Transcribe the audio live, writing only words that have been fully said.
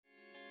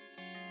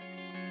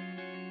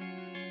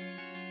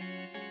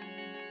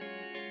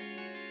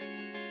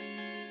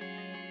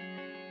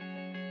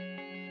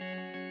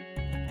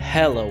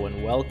Hello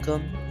and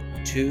welcome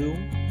to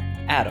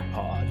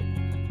Adipod,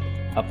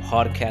 a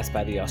podcast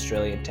by the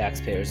Australian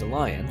Taxpayers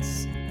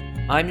Alliance.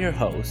 I'm your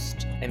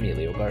host,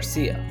 Emilio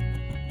Garcia.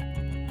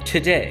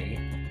 Today,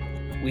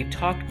 we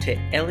talk to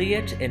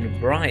Elliot and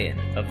Brian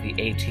of the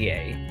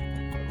ATA,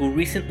 who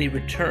recently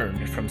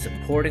returned from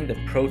supporting the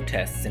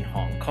protests in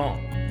Hong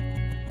Kong.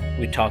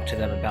 We talk to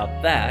them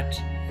about that,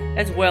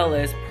 as well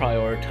as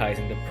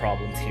prioritizing the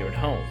problems here at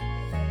home.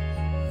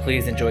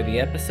 Please enjoy the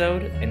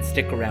episode and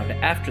stick around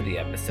after the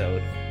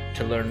episode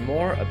to learn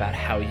more about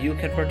how you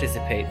can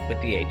participate with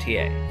the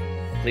ATA.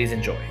 Please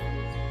enjoy.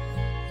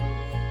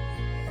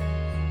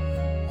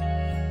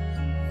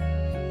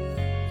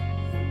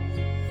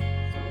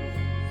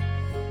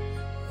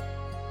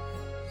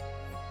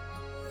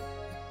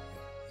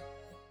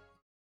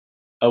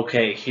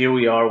 Okay, here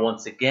we are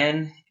once again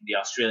in the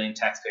Australian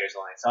Taxpayers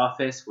Alliance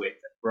office with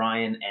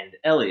Brian and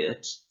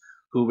Elliot,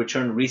 who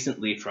returned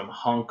recently from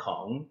Hong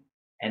Kong,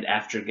 and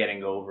after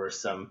getting over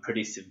some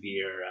pretty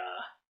severe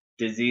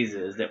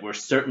diseases that we're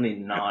certainly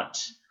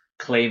not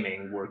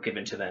claiming were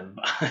given to them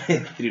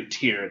through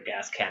tear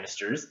gas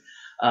canisters,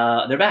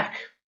 they're back.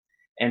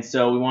 And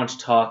so we want to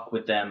talk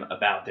with them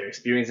about their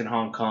experience in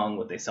Hong Kong,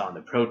 what they saw in the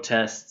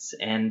protests,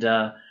 and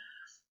I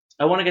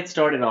want to get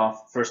started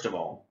off, first of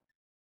all.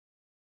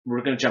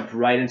 We're going to jump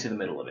right into the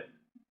middle of it.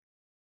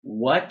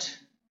 What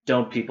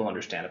don't people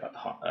understand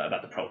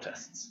about the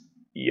protests?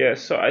 Yeah,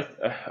 so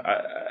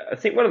I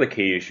think one of the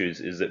key issues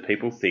is that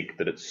people think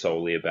that it's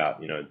solely about,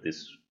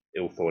 this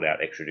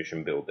ill-thought-out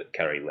extradition bill that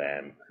Carrie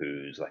Lam,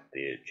 who's like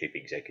the chief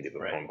executive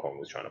of Hong Kong,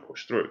 was trying to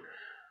push through.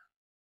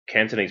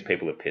 Cantonese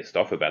people are pissed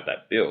off about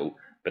that bill,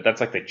 but that's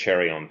like the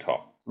cherry on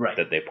top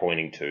that they're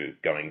pointing to,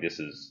 going, this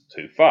is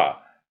too far.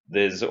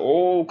 There's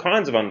all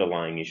kinds of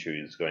underlying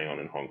issues going on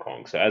in Hong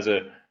Kong. So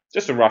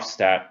just a rough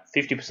stat,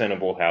 50%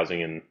 of all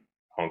housing in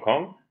Hong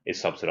Kong is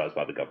subsidized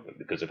by the government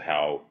because of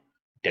how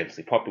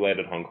densely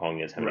populated Hong Kong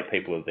is, how many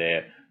people are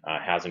there.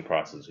 Housing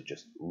prices are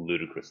just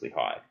ludicrously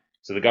high.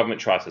 So the government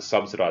tries to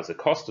subsidize the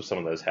cost of some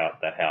of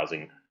that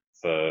housing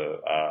for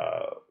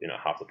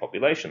half the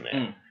population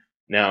there.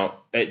 Now,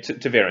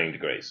 to varying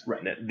degrees.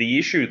 Now, the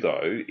issue,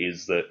 though,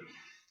 is that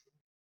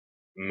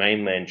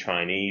mainland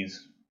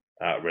Chinese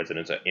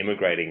residents are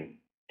immigrating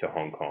to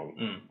Hong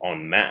Kong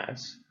en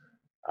masse.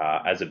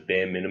 As a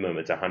bare minimum,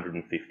 it's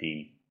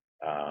 150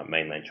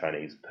 mainland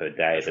Chinese per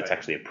day that's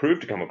actually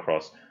approved to come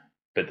across.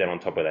 But then on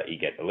top of that, you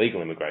get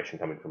illegal immigration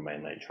coming from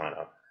mainland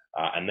China.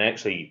 And they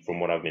actually, from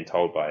what I've been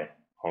told by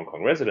Hong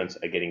Kong residents,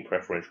 are getting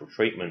preferential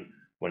treatment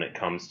when it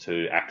comes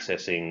to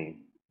accessing,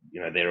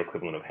 their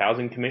equivalent of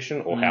housing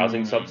commission or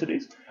housing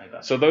subsidies.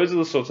 So those are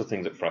the sorts of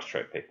things that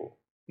frustrate people.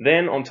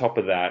 Then on top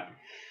of that,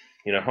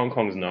 Hong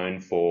Kong's known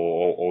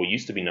for, or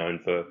used to be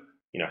known for,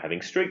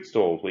 having street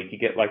stalls where you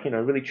could get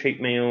really cheap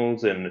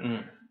meals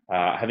and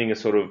having a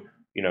sort of,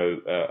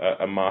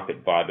 a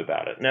market vibe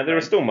about it. Now, there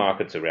are still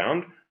markets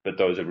around, but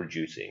those are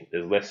reducing.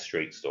 There's less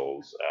street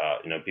stalls.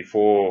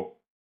 Before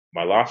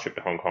my last trip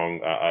to Hong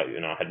Kong,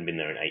 I hadn't been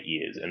there in 8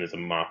 years, and there's a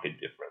market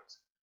difference.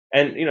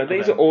 And,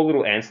 these are all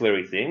little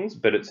ancillary things,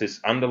 but it's this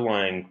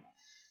underlying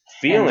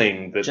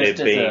feeling that they've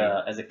been...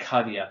 As a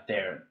caveat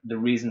there, the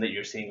reason that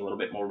you're seeing a little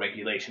bit more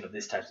regulation of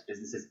this type of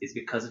businesses is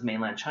because of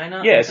mainland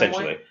China? Yeah,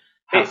 essentially.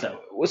 How so?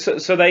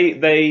 So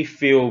they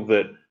feel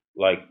that,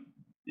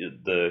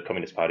 the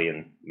Communist Party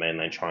in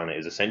mainland China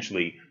is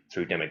essentially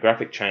through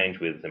demographic change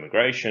with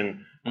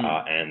immigration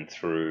and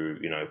through,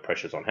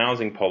 pressures on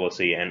housing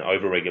policy and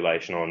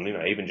over-regulation on,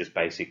 even just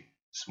basic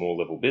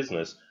small-level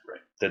business,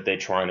 that they're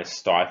trying to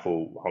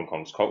stifle Hong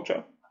Kong's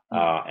culture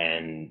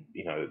and,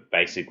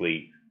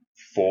 basically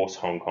force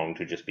Hong Kong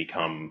to just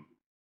become,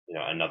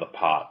 another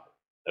part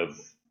of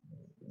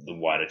the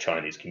wider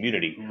Chinese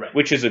community,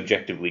 which is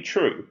objectively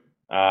true.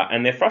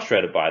 And they're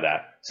frustrated by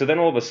that. So then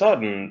all of a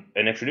sudden,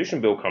 an extradition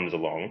bill comes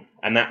along,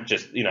 and that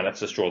just,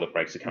 that's the straw that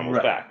breaks the camel's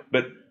back.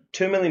 But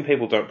 2 million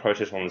people don't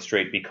protest on the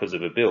street because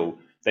of a bill.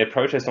 They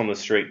protest on the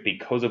street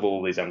because of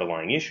all these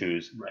underlying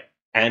issues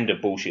and a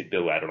bullshit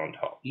bill added on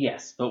top.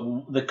 Yes, but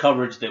the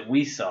coverage that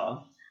we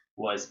saw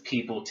was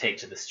people take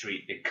to the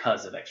street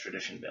because of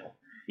extradition bill.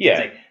 Yeah. It's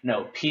like,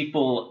 no,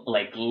 people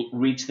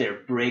reach their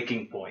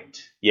breaking point.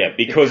 Yeah,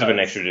 because of an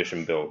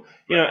extradition bill.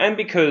 And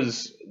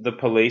because the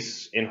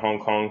police in Hong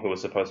Kong, who are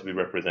supposed to be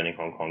representing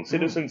Hong Kong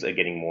citizens, are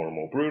getting more and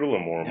more brutal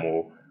and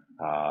more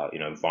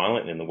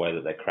violent in the way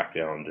that they crack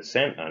down on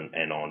dissent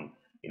and on,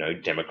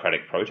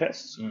 democratic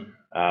protests.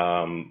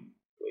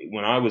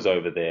 When I was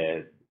over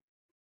there,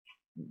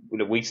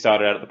 we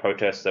started out at the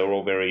protests. They were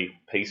all very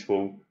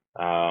peaceful.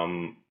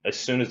 As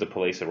soon as the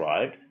police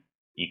arrived,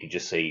 you could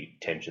just see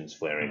tensions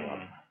flaring up.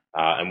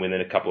 And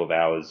within a couple of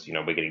hours,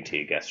 we're getting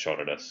tear gas shot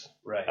at us.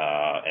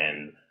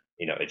 And,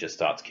 it just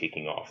starts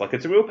kicking off.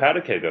 It's a real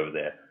powder keg over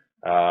there.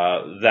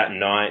 That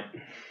night,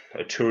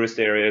 a tourist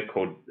area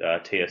called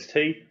TST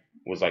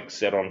was,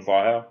 set on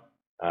fire.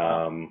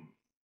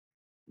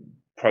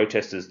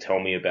 Protesters tell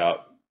me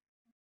about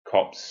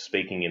cops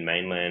speaking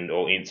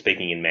in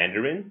speaking in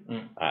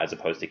Mandarin as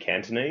opposed to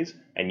Cantonese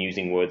and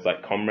using words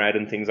like comrade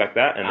and things like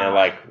that. And they're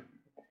like,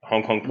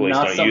 Hong Kong police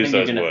Not don't something use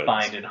those you're words.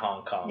 gonna find in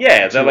Hong Kong.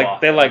 Yeah, too they're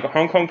often. like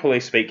Hong Kong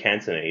police speak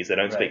Cantonese. They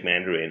don't Right. speak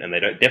Mandarin, and they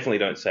definitely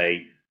don't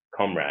say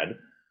comrade.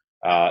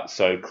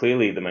 So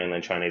clearly, the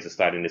mainland Chinese are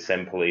starting to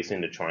send police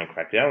in to try and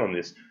crack down on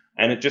this,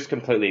 and it just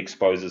completely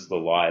exposes the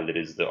lie that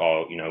is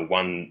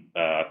one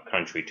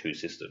country, two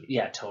systems.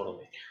 Yeah,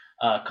 totally.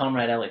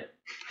 Comrade Elliot.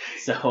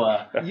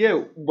 So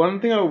Yeah,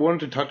 one thing I wanted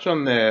to touch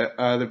on there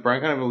that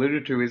Brian kind of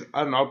alluded to is,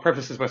 I'll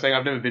preface this by saying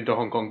I've never been to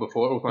Hong Kong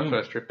before. It was my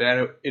first trip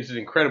there. It's an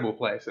incredible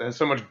place. It has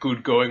so much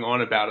good going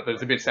on about it that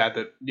it's a bit sad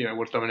that,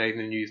 what's dominating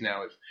the news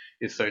now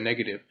is so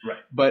negative. Right.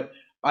 But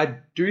I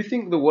do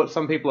think that what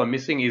some people are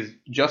missing is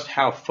just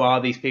how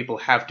far these people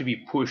have to be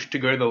pushed to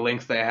go to the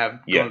lengths they have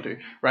gone to,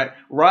 right?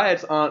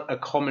 Riots aren't a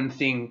common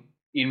thing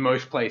in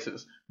most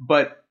places,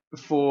 but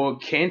for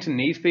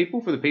Cantonese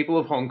people, for the people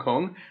of Hong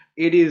Kong,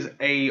 it is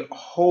a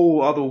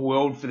whole other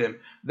world for them.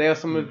 They are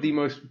some of the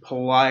most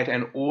polite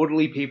and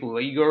orderly people.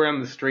 Like, you go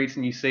around the streets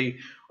and you see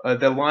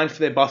their lines for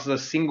their buses are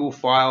single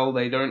file.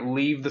 They don't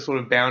leave the sort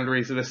of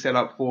boundaries that are set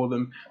up for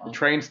them. Wow. The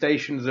train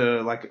stations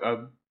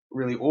are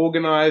really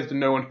organized and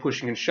no one's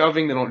pushing and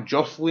shoving. They're not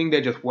jostling.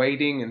 They're just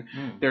waiting,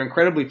 and they're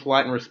incredibly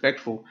polite and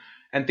respectful.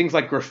 And things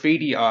like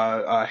graffiti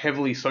are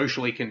heavily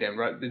socially condemned,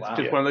 right? It's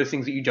just one of those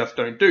things that you just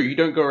don't do. You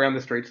don't go around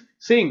the streets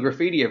seeing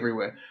graffiti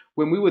everywhere.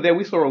 When we were there,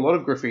 we saw a lot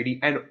of graffiti,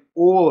 and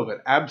all of it,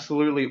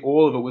 absolutely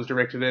all of it, was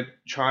directed at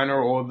China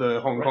or the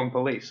Hong Kong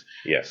police.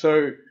 Yeah.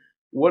 So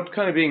what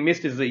kind of being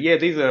missed is that,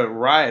 these are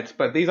riots,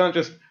 but these aren't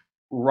just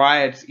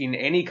riots in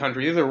any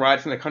country. These are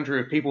riots in a country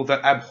of people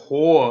that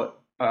abhor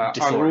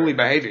unruly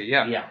behavior.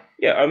 Yeah.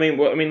 Yeah, I mean,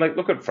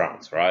 look at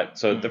France, right?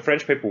 So the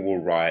French people will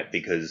riot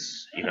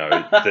because,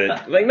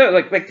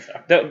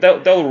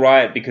 they'll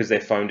riot because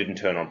their phone didn't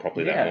turn on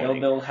properly that morning.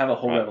 Yeah, they'll have a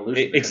whole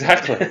revolution.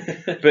 Exactly.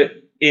 But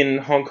in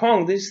Hong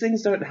Kong, these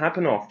things don't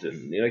happen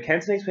often.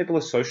 Cantonese people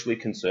are socially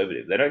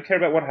conservative. They don't care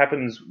about what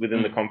happens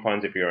within the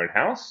confines of your own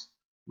house.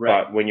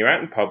 Right. But when you're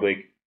out in public,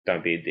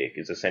 don't be a dick,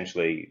 is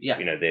essentially,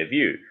 their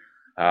view.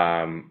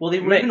 Well, they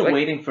were even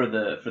waiting for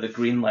the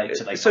green light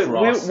to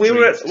cross. We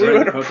were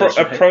at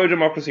a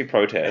pro-democracy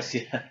protest,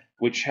 Yeah.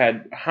 which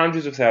had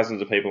hundreds of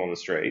thousands of people on the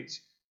streets,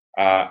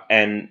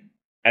 and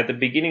at the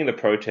beginning of the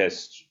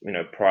protest,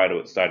 prior to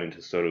it starting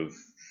to sort of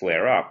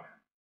flare up,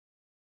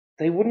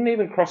 they wouldn't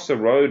even cross the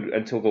road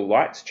until the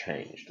lights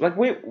changed. Like,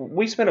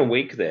 we spent a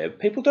week there.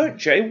 People don't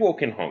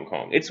jaywalk in Hong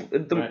Kong. It's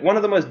one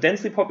of the most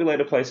densely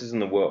populated places in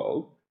the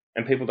world.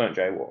 And people don't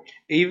jaywalk.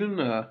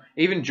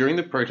 Even during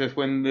the protest,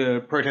 when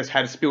the protest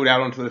had spilled out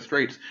onto the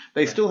streets,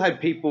 they still had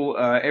people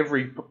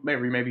every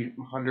maybe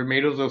 100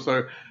 meters or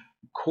so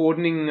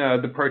cordoning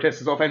the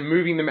protesters off and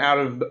moving them out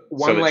of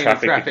one lane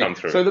of traffic, could come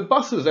through. So the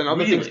buses and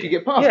other things could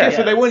get past. Yeah,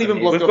 so they weren't even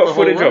blocked We've off got the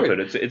whole footage road.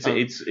 of it.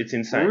 It's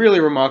insane. Really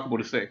remarkable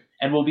to see.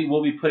 And we'll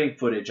be putting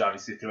footage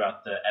obviously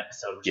throughout the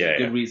episode, which is a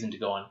good reason to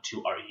go on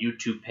to our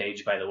YouTube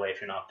page, by the way,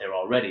 if you're not there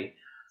already.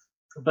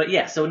 But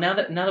yeah, so now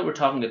that we're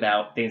talking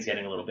about things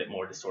getting a little bit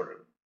more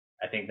disorderly,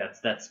 I think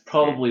that's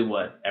probably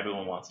what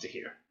everyone wants to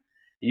hear.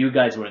 You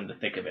guys were in the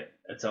thick of it.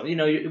 And so,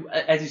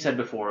 as you said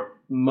before,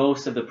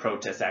 most of the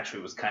protest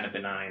actually was kind of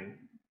benign.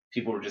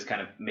 People were just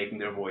kind of making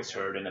their voice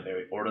heard in a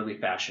very orderly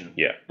fashion.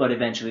 Yeah. But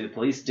eventually the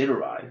police did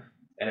arrive,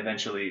 and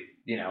eventually,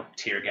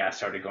 tear gas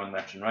started going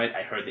left and right.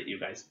 I heard that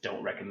you guys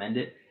don't recommend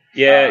it.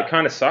 Yeah, it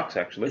kind of sucks,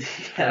 actually.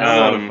 A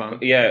lot of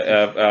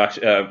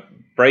fun.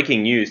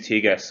 Breaking news, tear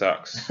gas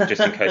sucks,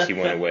 just in case you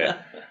weren't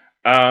aware.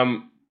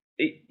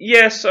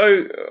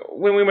 So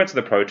when we went to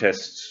the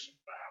protests,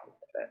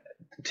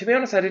 to be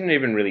honest, I didn't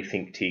even really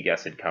think tear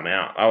gas had come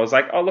out. I was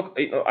like, oh, look,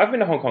 I've been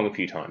to Hong Kong a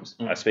few times.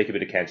 I speak a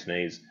bit of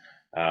Cantonese.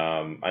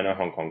 I know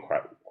Hong Kong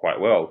quite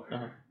well.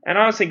 Uh-huh. And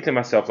I was thinking to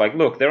myself, like,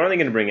 look, they're only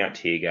going to bring out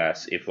tear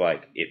gas if,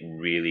 it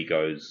really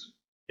goes,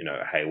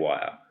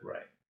 haywire.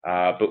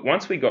 Right. But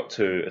once we got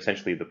to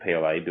essentially the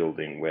PLA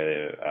building,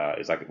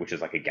 which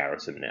is like a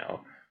garrison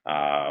now,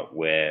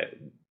 where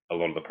a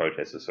lot of the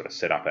protesters sort of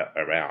set up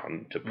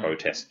around to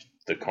protest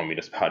the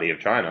Communist Party of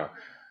China,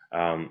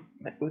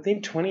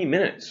 within 20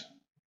 minutes,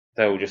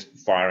 they were just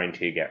firing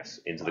tear gas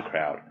into the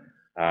crowd.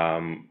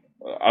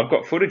 I've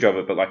got footage of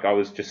it, but I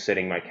was just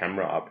setting my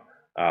camera up,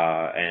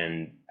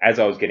 and as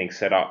I was getting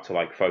set up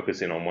to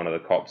focus in on one of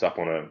the cops up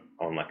on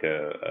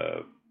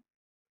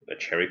a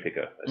cherry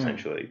picker,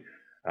 essentially.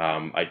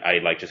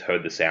 I just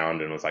heard the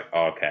sound and was like,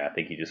 oh, okay, I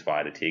think he just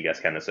fired a tear gas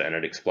canister, and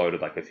it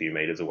exploded a few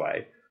meters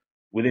away.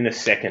 Within a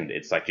second,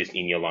 it's just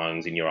in your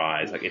lungs, in your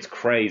eyes. It's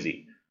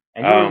crazy.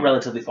 And you were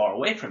relatively far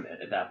away from it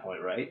at that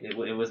point, right? It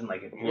wasn't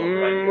like it blew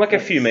up right in your a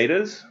face. few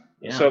meters.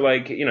 Yeah. So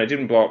it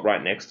didn't blow up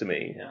right next to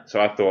me. Yeah. So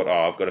I thought,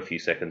 oh, I've got a few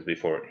seconds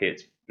before it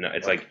hits. No,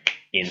 it's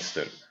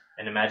instant.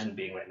 And imagine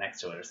being right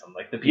next to it or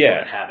something. The people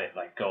that have it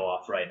go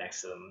off right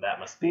next to them. That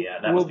must be a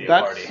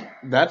party.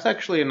 That's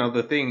actually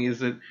another thing, is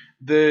that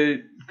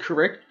the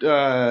correct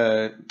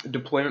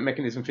deployment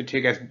mechanism for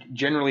tear gas,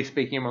 generally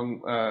speaking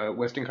among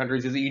Western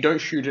countries, is that you don't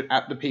shoot it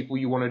at the people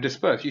you want to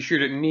disperse. You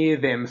shoot it near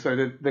them so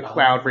that the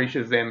cloud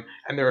reaches them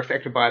and they're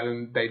affected by it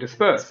and they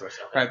disperse.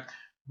 Right?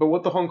 But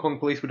what the Hong Kong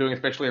police were doing,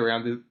 especially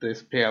around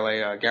this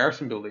PLA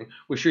garrison building,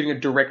 was shooting it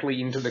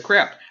directly into the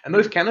crowd. And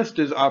those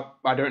canisters are,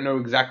 I don't know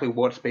exactly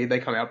what speed they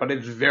come out, but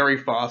it's very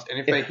fast. And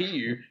if they hit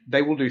you,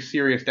 they will do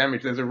serious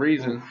damage. There's a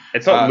reason.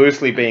 It's not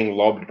loosely being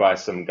lobbed by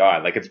some guy.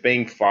 Like, it's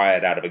being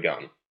fired out of a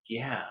gun.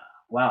 Yeah.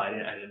 Wow, I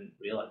didn't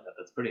realize that.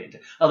 That's pretty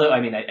intense. Although,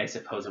 I mean, I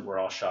suppose that we're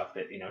all shocked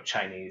that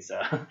Chinese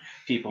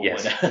people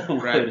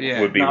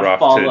would be not rough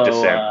follow to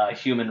dissent.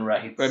 Human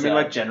rights I mean,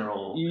 like,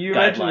 general you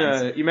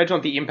guidelines. imagine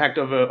like the impact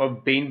of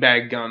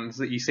beanbag guns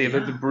that you see,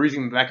 the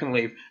bruising that can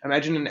leave.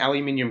 Imagine an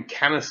aluminium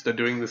canister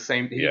doing the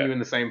same, hitting you in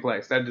the same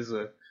place. That is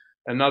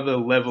another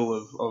level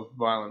of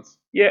violence.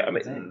 Yeah, I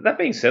mean, that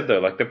being said, though,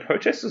 like, the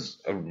protesters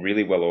are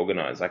really well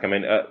organized. Like, I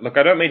mean, look,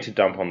 I don't mean to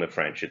dump on the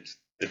French.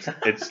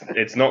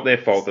 It's not their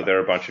fault that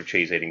they're a bunch of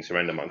cheese-eating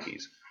surrender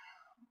monkeys.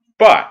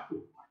 But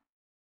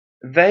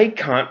they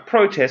can't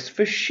protest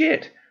for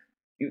shit.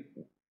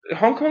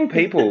 Hong Kong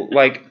people,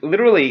 like,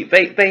 literally,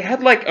 they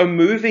had, like, a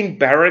moving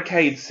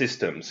barricade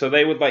system. So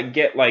they would, like,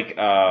 get, like,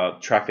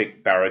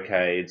 traffic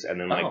barricades and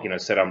then, like,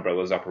 set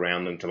umbrellas up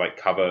around them to, like,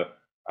 cover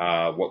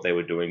what they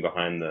were doing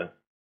behind the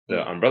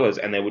umbrellas,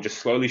 and they would just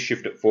slowly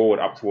shift it forward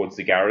up towards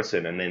the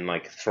garrison and then,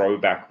 like, throw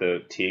back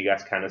the tear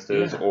gas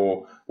canisters.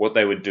 Or what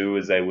they would do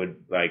is they would,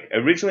 like,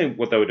 originally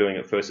what they were doing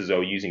at first is they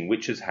were using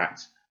witches'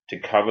 hats to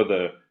cover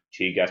the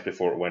tear gas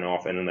before it went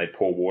off, and then they'd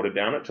pour water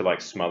down it to,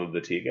 like, smother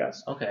the tear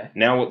gas. Okay.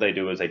 Now what they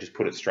do is they just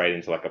put it straight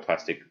into, like, a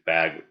plastic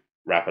bag,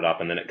 wrap it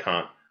up, and then it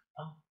can't,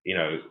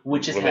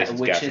 witches' release its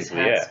gas into the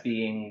air. hats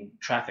being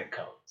traffic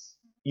cones.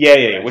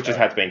 Yeah, which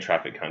has been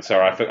traffic cones.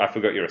 Sorry, I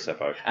forgot you're a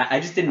SFO. I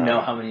just didn't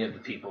know how many of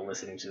the people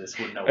listening to this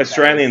would know.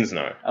 Australians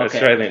know. Okay,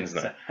 Australians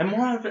know. I'm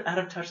more out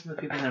of touch than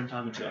the people that I'm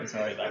talking to. I'm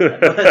sorry about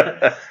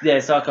that. Yeah, I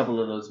saw a couple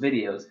of those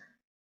videos.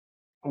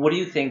 What do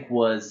you think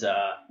was,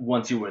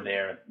 once you were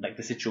there, like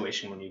the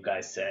situation when you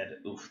guys said,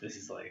 oof, this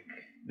is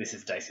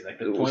dicey. Like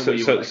the point where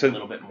you were like a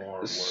little bit more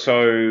worried.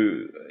 So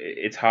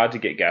it's hard to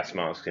get gas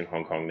masks in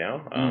Hong Kong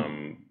now.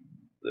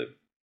 The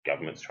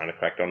government's trying to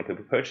crack down on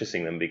people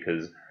purchasing them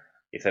because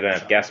if they don't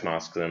have gas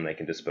masks, then they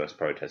can disperse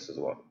protesters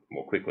a lot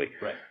more quickly.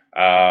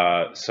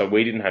 Right. So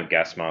we didn't have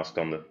gas masks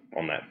on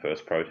that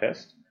first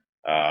protest.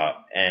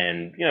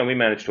 And, we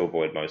managed to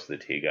avoid most of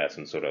the tear gas,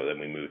 and sort of then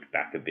we moved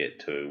back a bit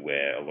to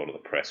where a lot of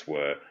the press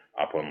were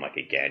up on, like,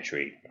 a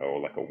gantry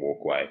or, like, a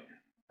walkway,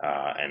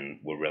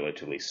 and were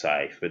relatively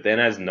safe. But then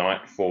as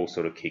nightfall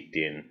sort of kicked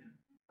in,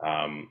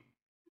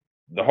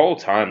 the whole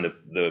time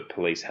the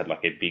police had,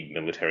 like, a big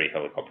military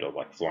helicopter,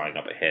 like, flying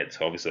up ahead.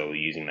 So obviously they were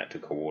using that to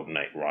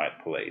coordinate riot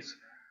police.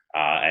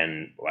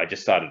 And I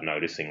just started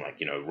noticing, like,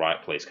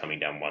 riot police coming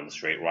down one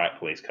street, riot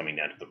police coming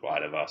down to the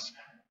right of us.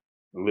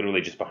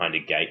 Literally just behind a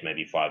gate,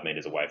 maybe 5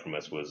 meters away from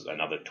us, was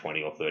another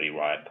 20 or 30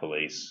 riot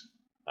police.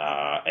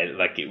 And,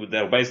 like, they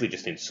were basically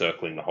just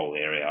encircling the whole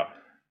area.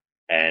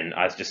 And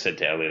I just said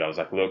to Elliot, I was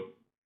like, look,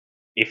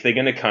 if they're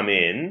going to come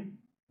in,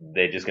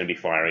 they're just going to be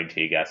firing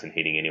tear gas and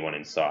hitting anyone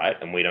in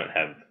sight, and we don't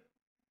have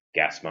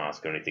gas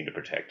masks or anything to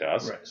protect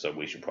us, so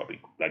we should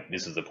probably, like,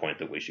 this is the point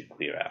that we should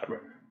clear out.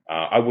 Right.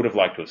 I would have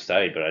liked to have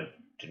stayed, but I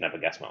didn't have a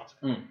gas mask.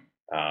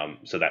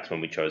 So that's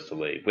when we chose to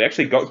leave. We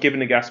actually got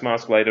given a gas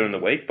mask later in the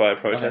week by a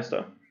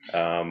protester,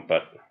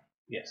 but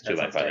yes, too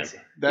late by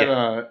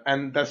then.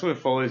 And that sort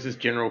of follows this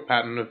general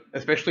pattern of,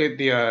 especially at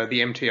the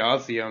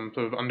MTRs, the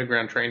sort of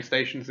underground train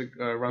stations that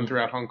run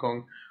throughout Hong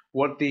Kong.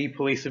 What the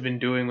police have been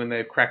doing when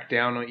they've cracked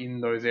down in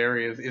those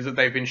areas is that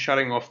they've been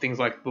shutting off things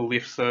like the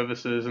lift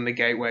services and the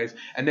gateways,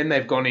 and then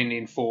they've gone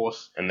in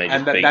force. And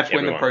that's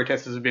when the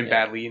protesters have been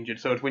badly injured.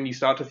 So it's when you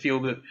start to feel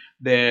that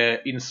they're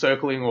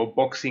encircling or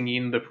boxing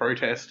in the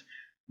protest,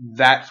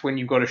 that's when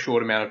you've got a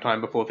short amount of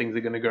time before things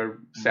are going to go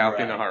south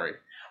in a hurry.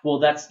 Well,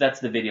 that's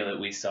the video that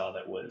we saw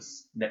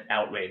that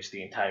outraged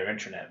the entire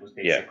internet. Was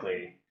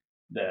basically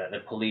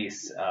the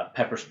police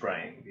pepper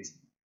spraying these.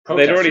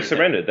 They'd already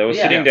surrendered. They were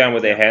sitting down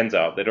with their hands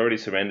up. They'd already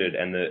surrendered,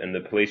 and the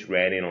police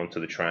ran in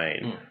onto the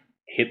train,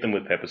 hit them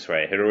with pepper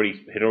spray. Had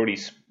already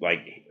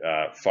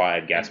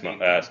fired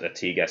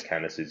tear gas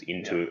canisters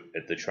into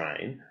the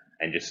train,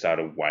 and just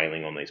started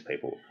wailing on these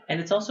people.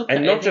 And it's also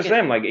not just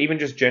them, like even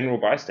just general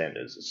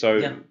bystanders.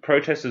 So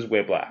protesters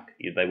wear black.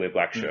 They wear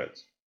black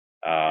shirts.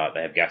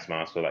 They have gas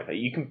masks or like that.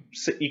 You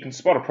can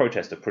spot a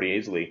protester pretty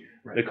easily.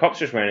 Right. The cops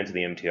just ran into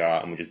the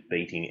MTR and were just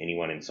beating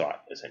anyone in sight,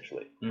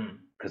 essentially,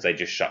 because they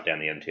just shut down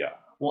the MTR.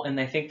 Well, and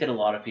I think that a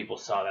lot of people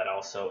saw that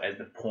also as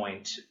the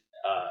point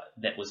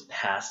that was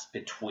passed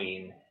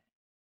between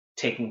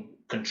taking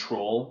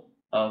control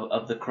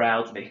of the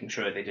crowds, making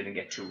sure they didn't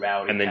get too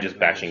rowdy, and then just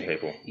bashing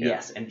people.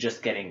 Yes, and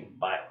just getting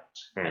violent.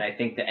 And I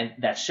think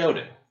that showed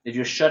it. If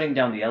you're shutting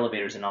down the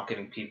elevators and not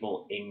giving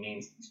people a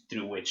means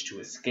through which to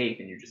escape,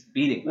 and you're just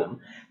beating them,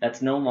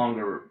 that's no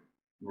longer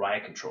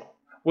riot control.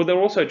 Well, they're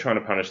also trying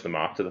to punish them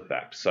after the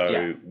fact.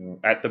 So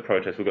at the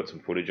protest, we got some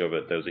footage of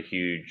it. There was a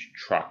huge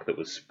truck that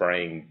was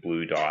spraying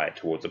blue dye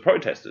towards the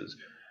protesters.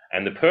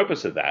 And the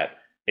purpose of that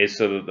is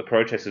so that the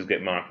protesters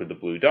get marked with the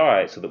blue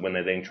dye, so that when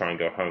they then try and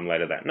go home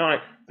later that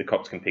night, the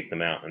cops can pick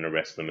them out and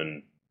arrest them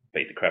and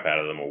beat the crap out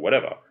of them or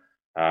whatever.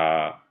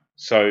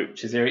 So,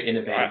 which is very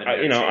innovative.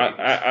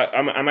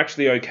 I'm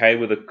actually okay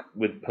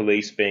with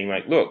police being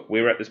like, look,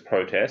 we were at this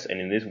protest, and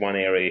in this one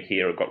area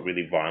here, it got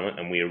really violent,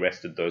 and we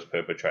arrested those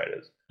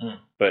perpetrators.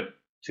 But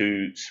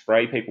to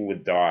spray people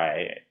with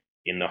dye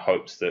in the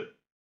hopes that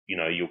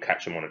you'll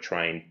catch them on a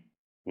train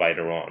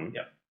later on,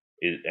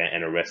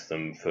 and arrest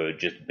them for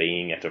just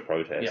being at a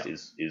protest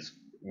is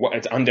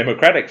it's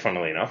undemocratic,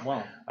 funnily enough,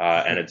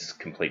 and it's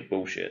complete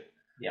bullshit.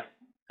 Yeah.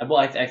 Well,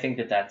 I think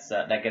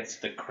that gets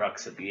to the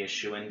crux of the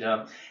issue,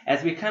 and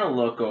as we kind of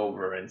look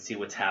over and see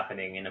what's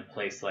happening in a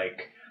place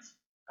like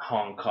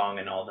Hong Kong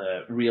and all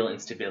the real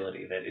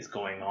instability that is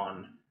going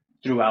on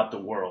throughout the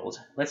world,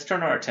 let's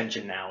turn our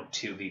attention now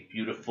to the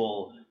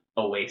beautiful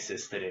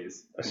oasis that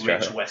is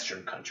Australia. rich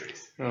Western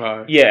countries.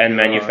 And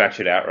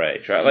manufactured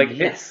outrage, right? Like,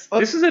 yes.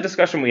 This is a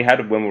discussion we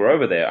had when we were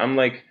over there. I'm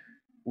like,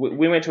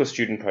 we went to a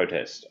student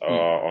protest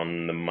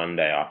on the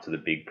Monday after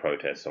the big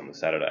protest on the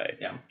Saturday.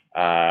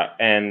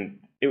 And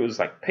it was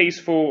like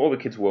peaceful. All the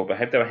kids were well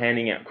behaved. They were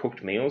handing out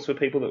cooked meals for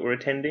people that were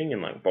attending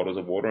and like bottles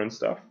of water and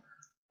stuff.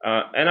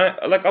 And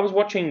I was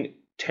watching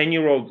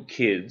 10-year-old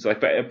kids,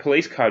 like a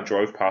police car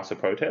drove past the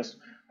protest,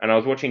 and I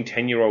was watching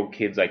 10-year-old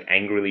kids like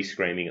angrily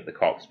screaming at the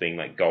cops, being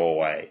like, "Go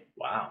away!"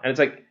 Wow. And it's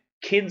like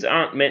kids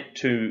aren't meant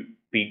to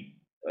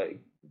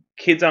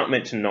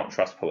not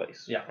trust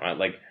police. Yeah. Right.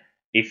 Like,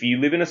 if you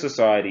live in a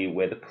society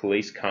where the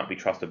police can't be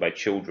trusted by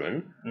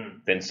children,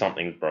 then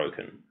something's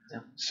broken.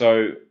 Yeah.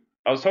 So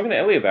I was talking to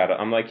Ellie about it.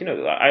 I'm like,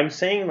 I'm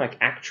seeing like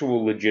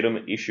actual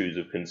legitimate issues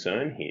of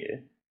concern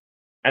here.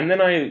 And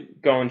then I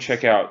go and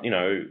check out,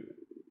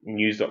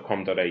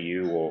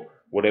 news.com.au or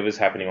whatever's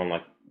happening on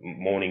like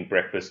morning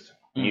breakfast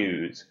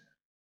news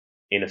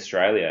in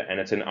Australia. And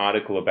it's an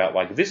article about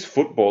like, this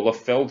footballer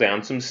fell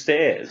down some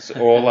stairs,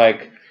 or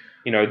like,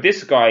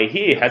 this guy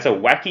here has a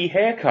wacky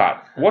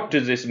haircut. What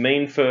does this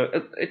mean for...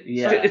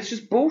 It's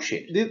just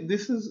bullshit.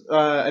 This is...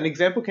 an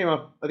example came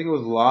up, I think it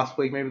was last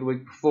week, maybe the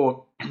week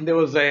before. There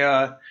was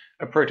a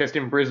protest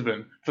in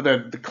Brisbane for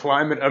the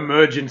climate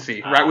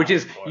emergency, right? Which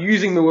is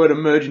using the word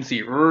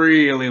emergency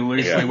really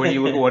loosely when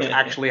you look at what's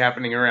actually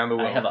happening around the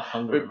world. I have a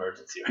hunger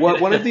emergency.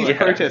 One of these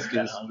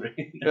protesters...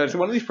 so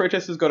one of these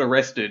protesters got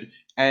arrested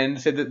and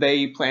said that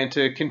they plan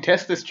to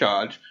contest this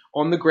charge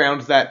on the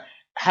grounds that,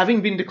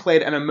 having been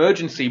declared an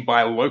emergency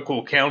by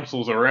local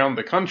councils around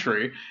the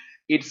country,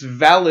 it's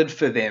valid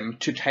for them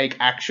to take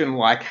action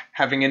like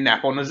having a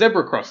nap on a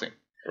zebra crossing.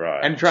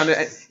 Right. And trying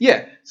to...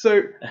 Yeah.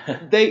 So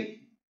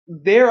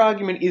their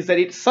argument is that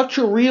it's such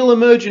a real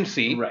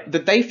emergency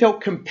that they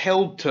felt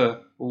compelled to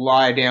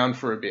lie down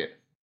for a bit.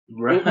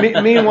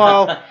 Right.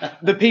 Meanwhile,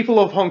 the people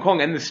of Hong Kong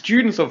and the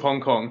students of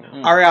Hong Kong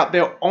are out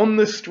there on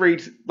the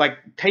streets, like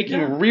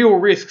taking real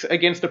risks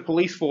against a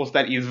police force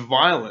that is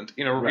violent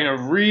in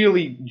a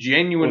really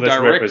genuine, that's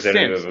direct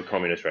representative sense. of a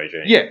communist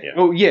regime. Yeah.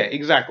 Well, yeah,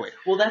 exactly.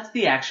 Well, that's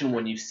the action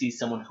when you see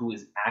someone who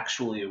is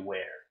actually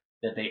aware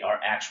that they are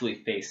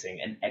actually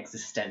facing an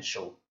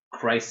existential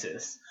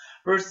crisis,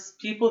 versus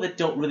people that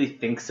don't really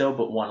think so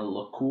but want to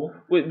look cool.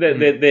 Well,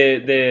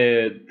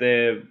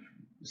 they're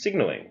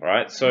signaling,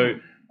 right? So.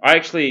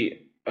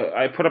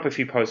 I put up a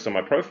few posts on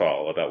my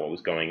profile about what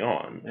was going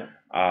on,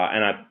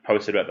 and I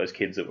posted about those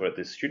kids that were at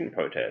this student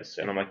protest,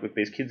 and I'm like, look,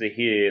 these kids are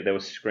here, they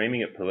were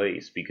screaming at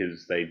police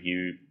because they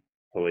view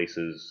police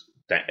as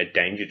a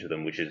danger to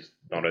them, which is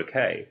not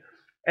okay.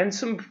 And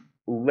some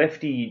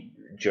lefty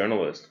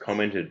journalist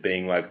commented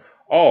being like,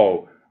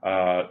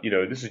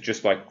 this is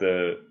just like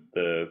the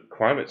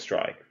climate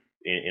strike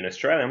in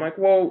Australia. I'm like,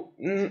 well,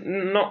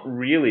 not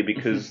really,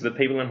 because the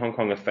people in Hong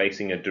Kong are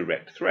facing a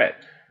direct threat.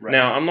 Right.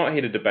 Now, I'm not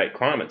here to debate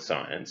climate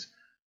science,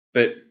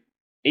 but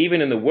even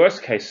in the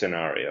worst case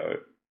scenario,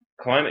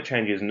 climate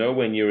change is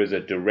nowhere near as a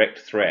direct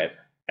threat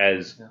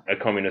as a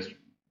communist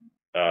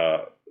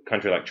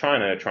country like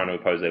China trying to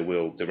impose their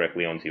will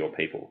directly onto your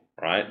people,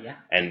 right? Yeah.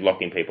 And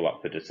locking people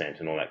up for dissent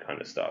and all that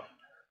kind of stuff.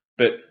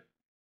 But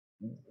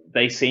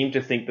they seem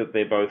to think that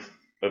they're both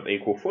of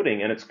equal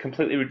footing, and it's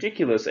completely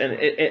ridiculous, and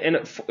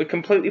it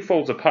completely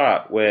falls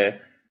apart where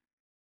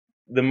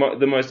the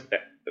most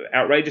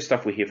outrageous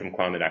stuff we hear from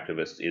climate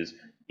activists is,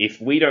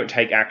 if we don't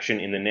take action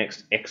in the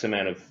next X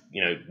amount of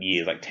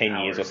years, like 10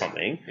 years or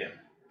something,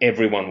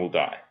 everyone will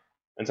die.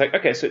 And it's like,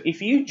 okay, so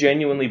if you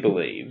genuinely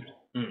believed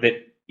that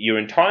your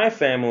entire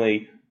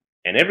family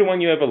and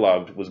everyone you ever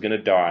loved was going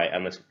to die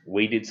unless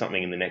we did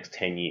something in the next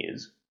 10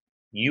 years,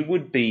 you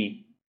would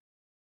be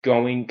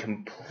going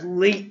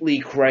completely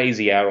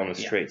crazy out on the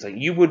streets. Like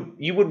you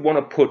would want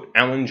to put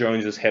Alan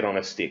Jones's head on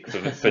a stick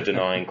for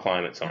denying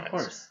climate science. Of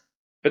course.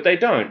 But they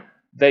don't.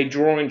 They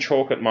draw in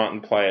chalk at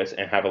Martin Place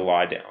and have a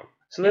lie down.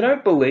 So they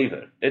don't believe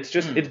it. It's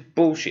just, it's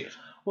bullshit.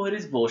 Well, it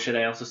is bullshit.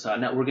 I also saw,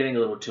 now we're getting a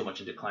little too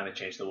much into climate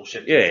change, so we'll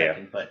shift in a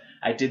second, but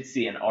I did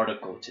see an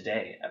article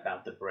today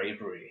about the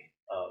bravery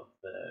of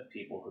the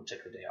people who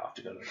took the day off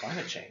to go to the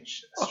climate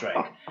change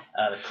strike,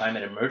 the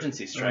climate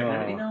emergency strike.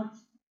 And,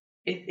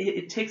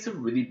 it takes a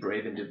really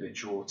brave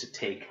individual to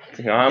take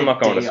I'm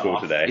not going to school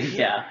off, today.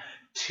 Yeah,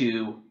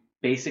 to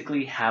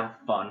basically have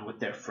fun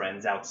with their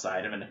friends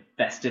outside of a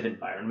festive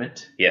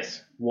environment.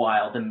 Yes.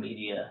 While the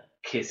media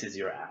kisses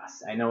your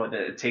ass. I know that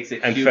it takes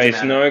a and huge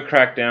face amount no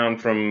crackdown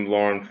from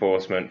law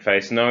enforcement,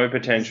 face no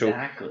potential.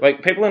 Exactly.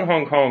 Like, people in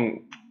Hong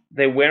Kong,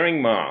 they're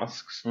wearing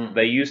masks. Mm.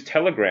 They use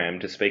Telegram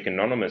to speak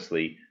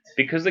anonymously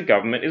because the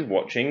government is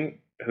watching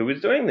who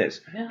is doing this.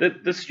 Yeah.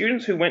 The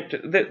students who went to...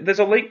 There's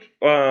a leaked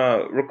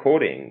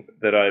recording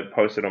that I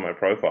posted on my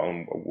profile,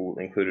 and we'll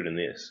include it in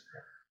this.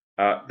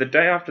 The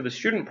day after the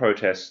student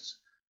protests,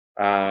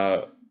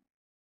 the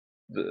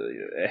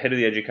head of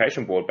the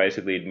education board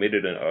basically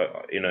admitted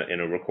in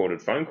a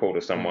recorded phone call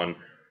to someone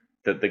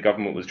that the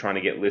government was trying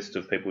to get lists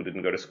of people who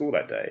didn't go to school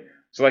that day.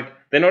 So, like,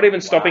 they're not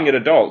even stopping at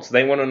adults.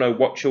 They want to know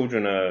what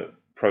children are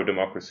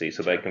pro-democracy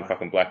so they can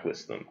fucking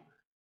blacklist them.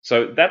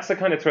 So that's the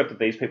kind of threat that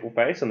these people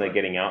face, and they're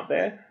getting out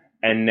there.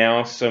 And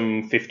now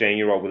some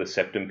 15-year-old with a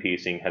septum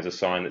piercing has a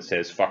sign that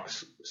says, fuck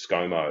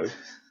ScoMo.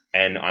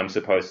 And I'm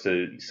supposed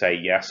to say,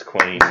 yes,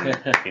 queen,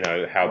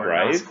 how or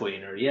brave. Nas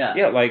queen, or yeah.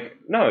 Yeah, like,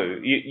 no,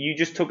 you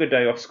just took a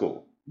day off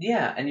school.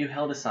 Yeah, and you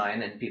held a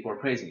sign and people are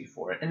praising you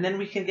for it. And then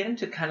we can get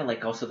into kind of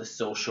like also the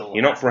social...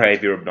 You're not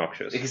brave, you're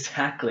obnoxious.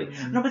 Exactly.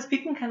 No, but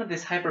speaking kind of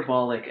this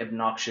hyperbolic,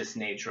 obnoxious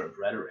nature of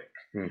rhetoric,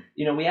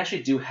 we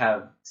actually do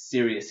have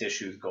serious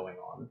issues going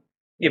on.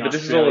 Yeah, but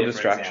this is all a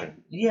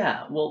distraction.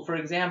 Yeah, well, for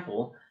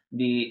example,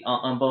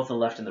 on both the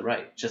left and the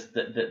right, just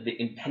the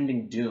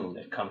impending doom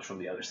that comes from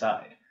the other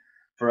side.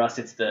 For us,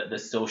 it's the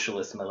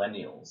socialist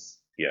millennials.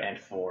 Yeah. And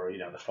for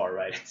the far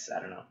right, it's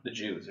the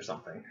Jews or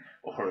something,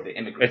 or the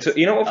immigrants. For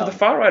the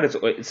far right,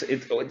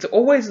 it's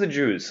always the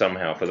Jews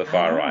somehow. For the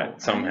far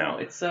right, somehow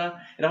it's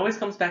it always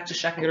comes back to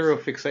shekels. Get a real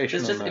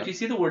fixation on that. If you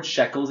see the word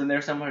shekels in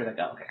there somewhere, you're like,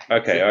 oh,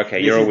 okay. Okay,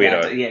 you're a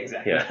weirdo. Yeah,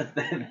 exactly. Yeah.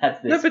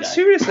 That's this no, but guy.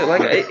 Seriously,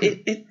 like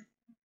it.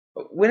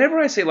 Whenever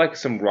I see like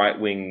some right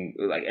wing,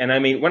 and I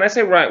mean when I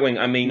say right wing,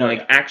 I mean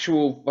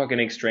actual fucking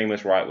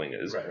extremist right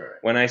wingers. Right.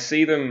 When I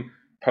see them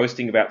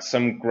posting about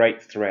some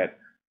great threat,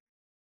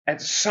 at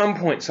some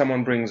point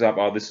someone brings up,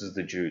 oh, this is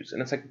the Jews.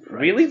 And it's like,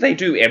 really? They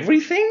do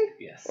everything?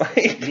 Yes.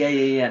 Like,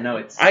 yeah. No,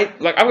 it's... I've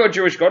got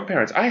Jewish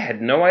godparents. I had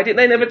no idea.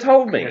 They never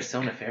told me. They're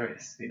so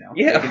nefarious,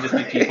 Yeah. They can just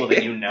be people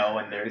that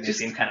and they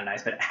seem kind of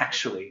nice, but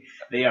actually,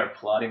 they are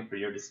plotting for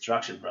your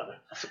destruction, brother.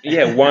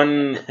 Yeah,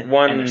 one...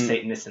 And they're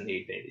Satanists and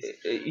hate babies.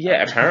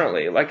 Yeah,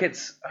 apparently. Like,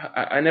 it's...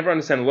 I never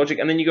understand the logic.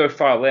 And then you go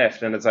far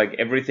left, and it's like,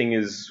 everything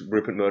is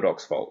Rupert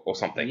Murdoch's fault, or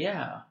something.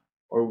 Yeah.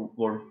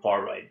 Or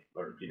far right,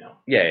 or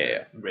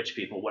yeah, rich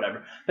people,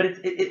 whatever. But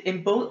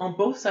on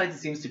both sides, it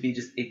seems to be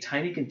just a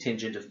tiny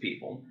contingent of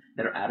people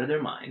that are out of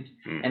their mind,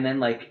 and then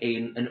like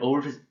an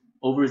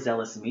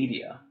overzealous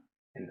media,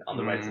 and on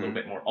the right, it's a little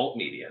bit more alt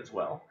media as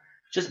well,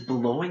 just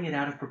blowing it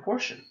out of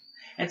proportion.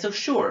 And so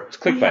sure, it's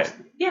clickbait.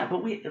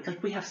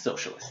 But we have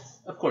socialists,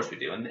 of course we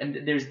do,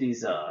 and there's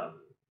these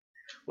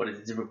what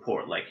is the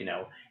report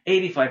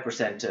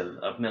 85%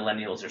 of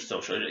millennials are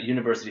social,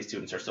 university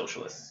students are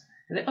socialists.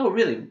 Oh,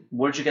 really?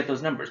 Where'd you get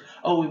those numbers?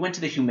 Oh, we went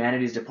to the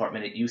humanities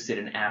department at UCIT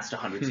and asked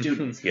 100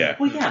 students. Yeah.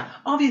 Well, yeah,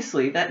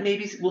 obviously, that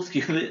maybe will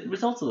skew the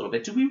results a little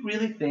bit. Do we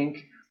really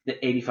think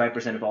that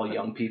 85% of all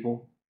young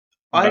people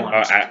are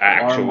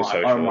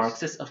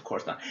Marxists? Of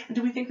course not. And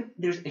do we think that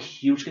there's a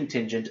huge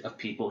contingent of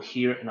people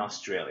here in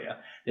Australia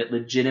that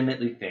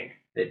legitimately think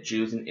that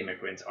Jews and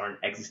immigrants are an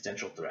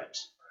existential threat?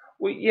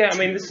 Well, yeah, I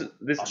mean,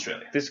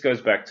 Australia. This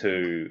goes back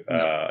to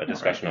a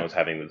discussion I was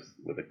having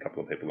with a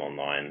couple of people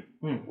online,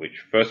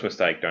 which, first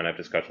mistake, don't have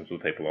discussions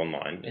with people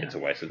online. Yeah. It's a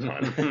waste of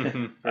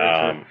time.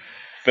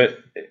 But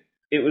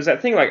it was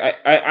that thing, like,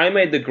 I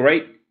made the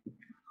great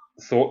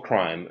thought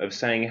crime of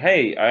saying,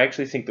 hey, I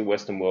actually think the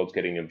Western world's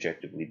getting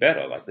objectively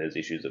better. Like, there's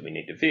issues that we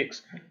need to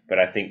fix, but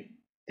I think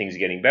things are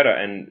getting better.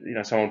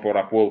 And, someone brought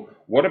up, well,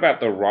 what about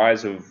the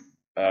rise of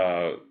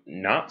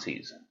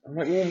Nazis? I'm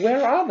like, well,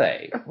 where are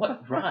they?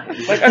 What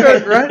rise? Like,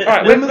 okay,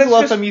 right? When was the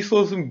last time you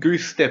saw some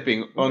goose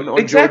stepping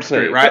on George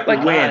Street, right?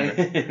 Like,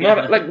 when?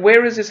 Not, like,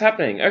 where is this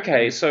happening?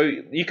 Okay, so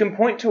you can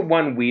point to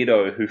one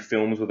weirdo who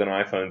films with an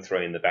iPhone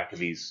 3 in the back of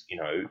his,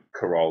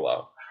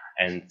 Corolla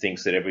and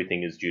thinks that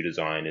everything is due to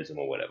Zionism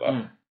or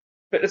whatever.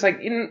 But it's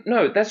like,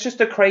 no, that's just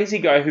a crazy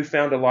guy who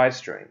found a live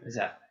stream.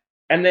 Exactly.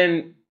 And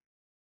then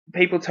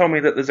people tell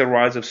me that there's a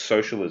rise of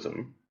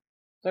socialism.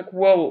 It's like,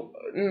 well,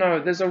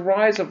 no, there's a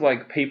rise of,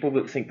 like, people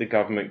that think the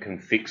government can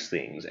fix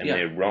things and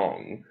they're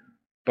wrong.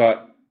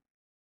 But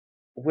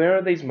where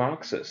are these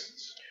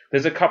Marxists?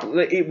 There's a couple...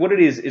 what it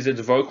is it's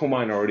vocal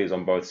minorities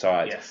on both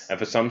sides. Yes. And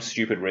for some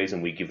stupid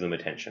reason, we give them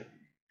attention.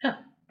 Yeah.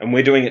 And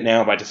we're doing it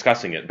now by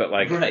discussing it, but,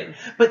 like... Right.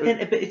 But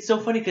it's so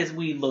funny because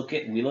we look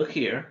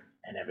here...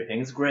 And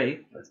everything's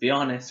great. Let's be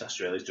honest.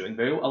 Australia's doing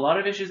a lot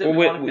of issues that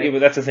we want to fix. But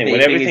that's the thing. Vaping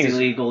when everything's is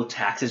illegal,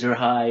 taxes are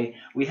high.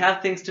 We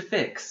have things to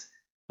fix.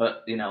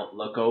 But,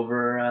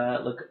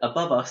 look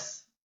above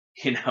us,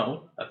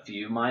 a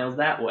few miles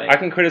that way. I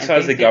can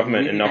criticize the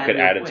government really and not get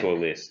added quick. to a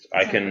list. Exactly.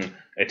 I can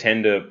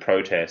attend a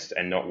protest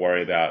and not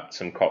worry about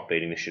some cop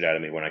beating the shit out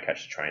of me when I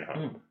catch the train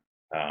home.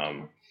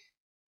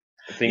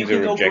 Things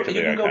are objectively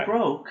okay. You can go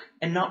broke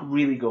and not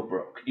really go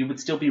broke. You would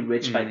still be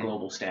rich by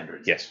global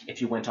standards. Yes.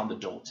 If you went on the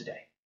dole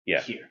today. Yeah.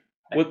 Here.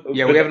 We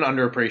have an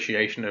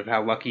underappreciation of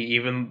how lucky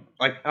even,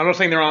 like, I'm not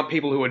saying there aren't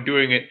people who are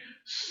doing it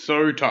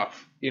so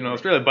tough in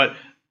Australia, but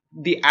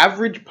the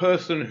average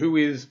person who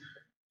is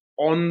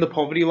on the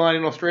poverty line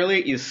in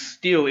Australia is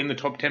still in the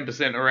top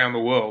 10% around the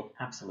world.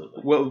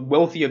 Absolutely.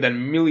 Wealthier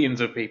than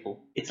millions of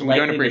people. It's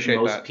likely that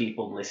most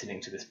people listening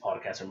to this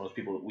podcast, or most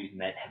people that we've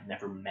met, have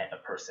never met a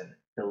person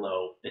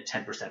below the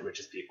 10%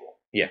 richest people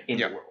in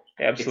the world.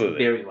 Absolutely.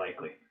 It's very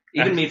likely.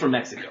 Even me from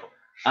Mexico.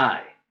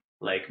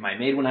 Like my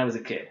maid when I was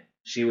a kid,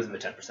 she was in the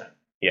 10%.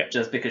 Yeah.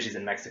 Just because she's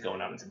in Mexico and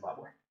not in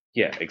Zimbabwe.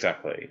 Yeah,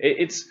 exactly.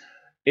 It's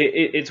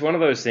one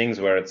of those things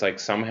where it's like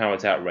somehow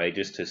it's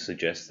outrageous to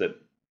suggest that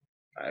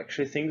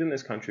actually things in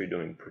this country are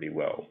doing pretty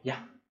well. Yeah.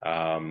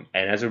 And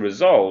as a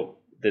result,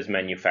 there's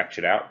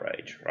manufactured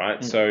outrage,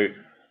 right? So,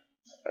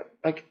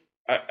 like,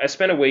 I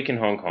spent a week in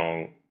Hong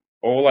Kong.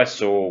 All I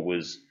saw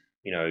was,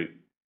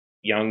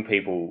 young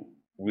people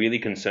really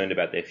concerned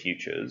about their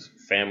futures,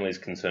 families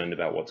concerned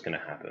about what's going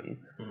to happen,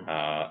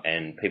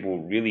 and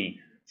people really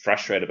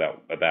frustrated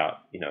about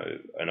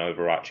an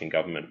overarching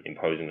government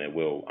imposing their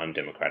will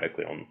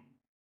undemocratically on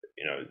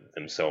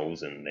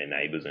themselves and their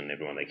neighbors and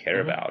everyone they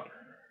care about.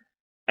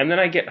 And then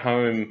I get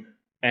home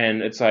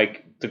and it's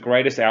like the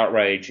greatest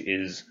outrage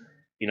is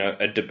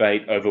a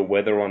debate over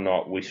whether or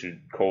not we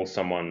should call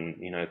someone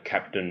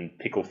Captain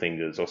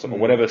Picklefingers or something,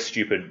 whatever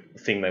stupid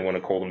thing they want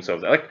to call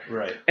themselves. Like,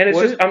 right. And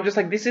it's I'm just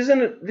like, this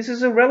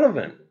is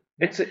irrelevant.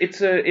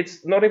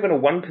 It's not even a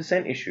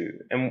 1% issue,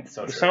 and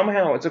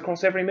somehow it's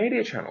across every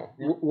media channel.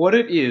 What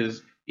it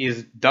is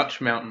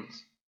Dutch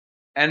mountains,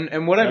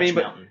 and what Dutch I mean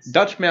by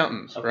Dutch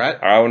mountains,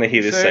 right? I want to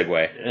hear this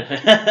segue.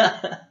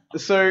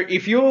 So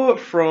if you're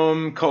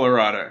from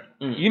Colorado,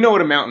 you know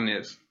what a mountain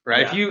is,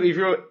 right? Yeah. If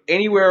you're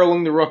anywhere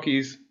along the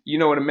Rockies, you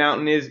know what a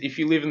mountain is. If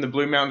you live in the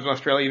Blue Mountains in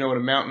Australia, you know what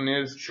a mountain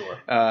is. Sure.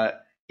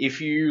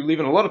 If you live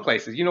in a lot of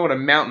places, you know what a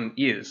mountain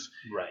is.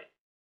 Right.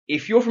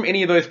 If you're from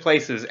any of those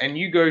places and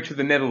you go to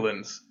the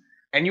Netherlands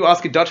and you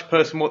ask a Dutch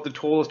person what the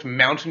tallest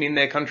mountain in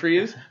their country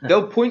is,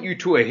 they'll point you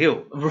to a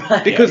hill.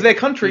 Right. Because their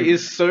country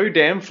is so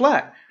damn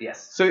flat.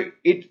 Yes. So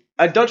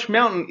a Dutch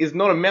mountain is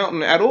not a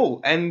mountain at all.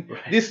 And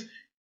this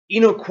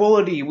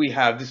inequality we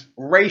have, this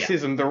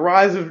racism, the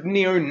rise of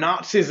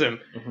neo-Nazism,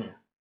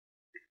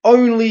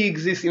 only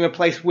exists in a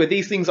place where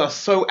these things are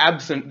so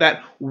absent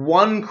that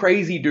one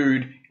crazy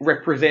dude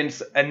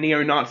represents a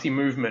neo-Nazi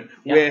movement,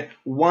 where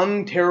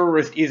one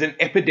terrorist is an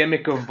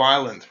epidemic of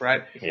violence,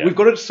 right? Yeah. We've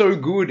got it so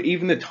good,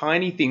 even the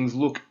tiny things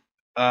look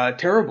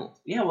terrible.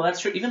 Yeah, well,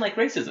 that's true. Even like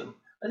racism.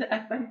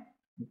 I'm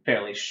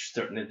fairly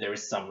certain that there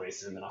is some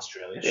racism in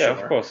Australia. Yeah,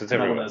 sure. Of course. It's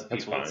everywhere. One of those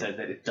people that said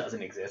that it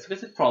doesn't exist,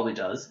 because it probably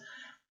does.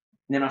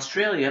 In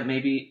Australia,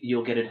 maybe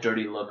you'll get a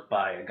dirty look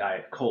by a guy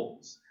at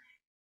Coles.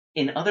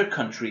 In other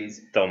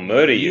countries, they'll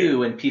murder you.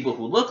 You and people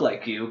who look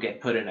like you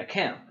get put in a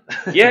camp.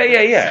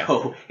 Yeah.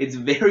 So it's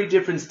very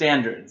different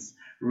standards,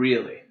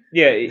 really.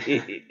 Yeah,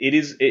 it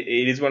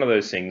is one of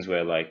those things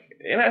where, like,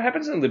 and it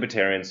happens in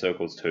libertarian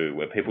circles too,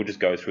 where people just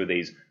go through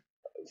these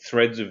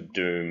threads of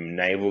doom,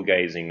 navel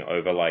gazing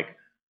over like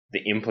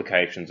the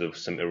implications of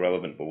some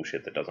irrelevant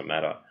bullshit that doesn't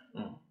matter.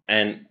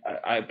 And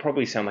I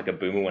probably sound like a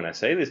boomer when I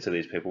say this to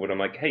these people, but I'm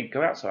like, hey,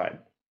 go outside.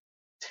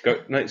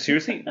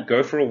 Seriously,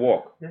 go for a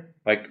walk. Yeah.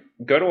 Like,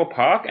 go to a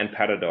park and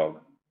pat a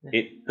dog.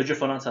 Yeah. Put your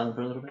phone on silent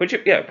for a little bit.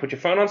 Put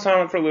your phone on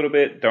silent for a little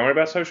bit. Don't worry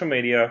about social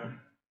media.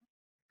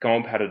 Go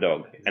and pat a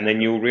dog. Exactly. And then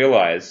you'll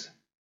realize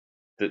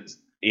that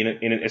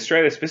in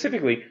Australia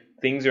specifically,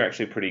 things are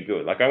actually pretty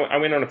good. Like, I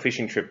went on a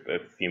fishing trip a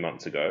few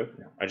months ago.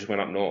 Yeah. I just went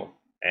up north,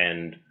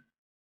 and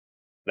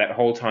that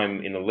whole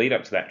time in the lead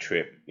up to that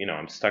trip,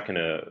 I'm stuck in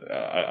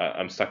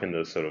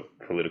the sort of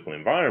political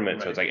environment.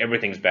 Right. So it's like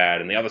everything's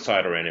bad and the other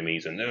side are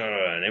enemies and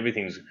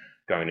everything's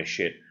going to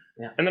shit.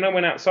 Yeah. And then I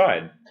went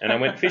outside and I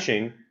went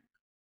fishing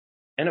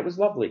and it was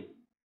lovely.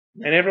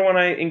 Yeah. And everyone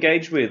I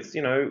engaged with,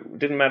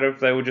 didn't matter if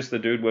they were just the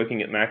dude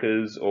working at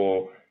Macca's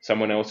or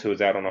someone else who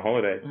was out on a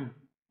holiday.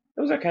 It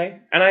was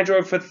okay. And I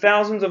drove for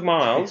thousands of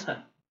miles,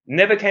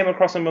 never came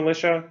across a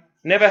militia,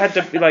 never had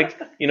to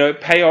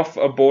pay off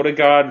a border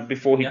guard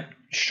before he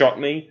shot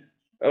me.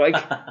 Like,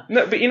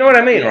 no, but you know what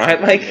I mean, right?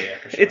 Like,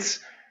 for sure.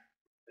 It's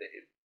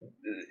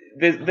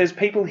there's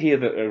people here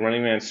that are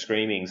running around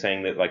screaming,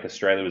 saying that like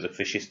Australia is a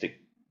fascistic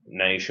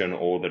nation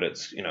or that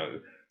it's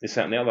this,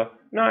 that, and the other.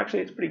 No,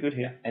 actually, it's pretty good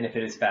here. And if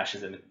it is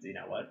fascism, you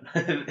know what?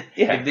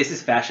 Yeah. If this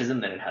is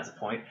fascism, then it has a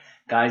point,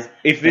 guys.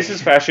 If this is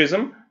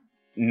fascism,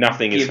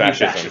 nothing is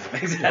fascism.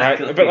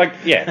 Exactly. Right? But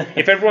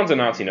if everyone's a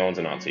Nazi, no one's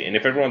a Nazi, and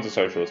if everyone's a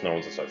socialist, no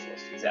one's a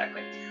socialist.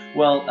 Exactly.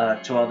 Well,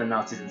 to all the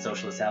Nazis and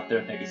socialists out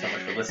there, thank you so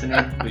much for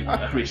listening. We've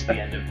reached the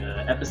end of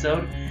the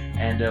episode,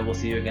 and we'll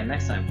see you again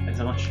next time. Thanks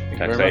so much.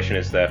 Taxation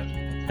is theft.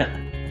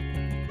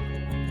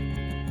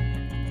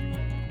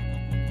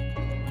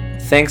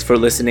 Thanks for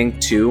listening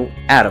to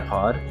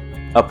Attapod,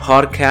 a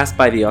podcast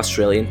by the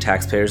Australian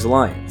Taxpayers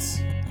Alliance.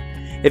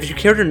 If you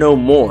care to know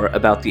more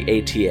about the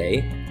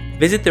ATA,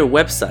 visit their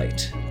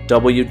website,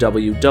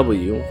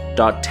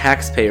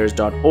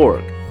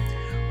 www.taxpayers.org,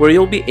 where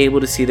you'll be able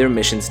to see their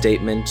mission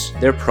statement,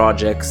 their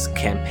projects,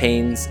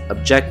 campaigns,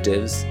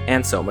 objectives,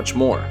 and so much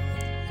more.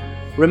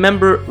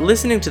 Remember,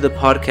 listening to the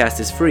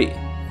podcast is free,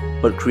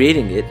 but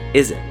creating it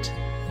isn't.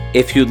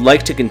 If you'd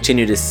like to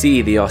continue to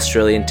see the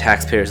Australian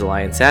Taxpayers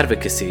Alliance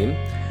advocacy,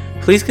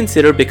 please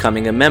consider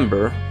becoming a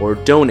member or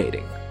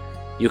donating.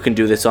 You can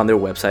do this on their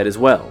website as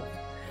well.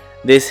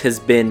 This has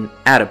been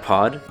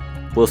Adipod.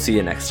 We'll see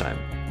you next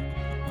time.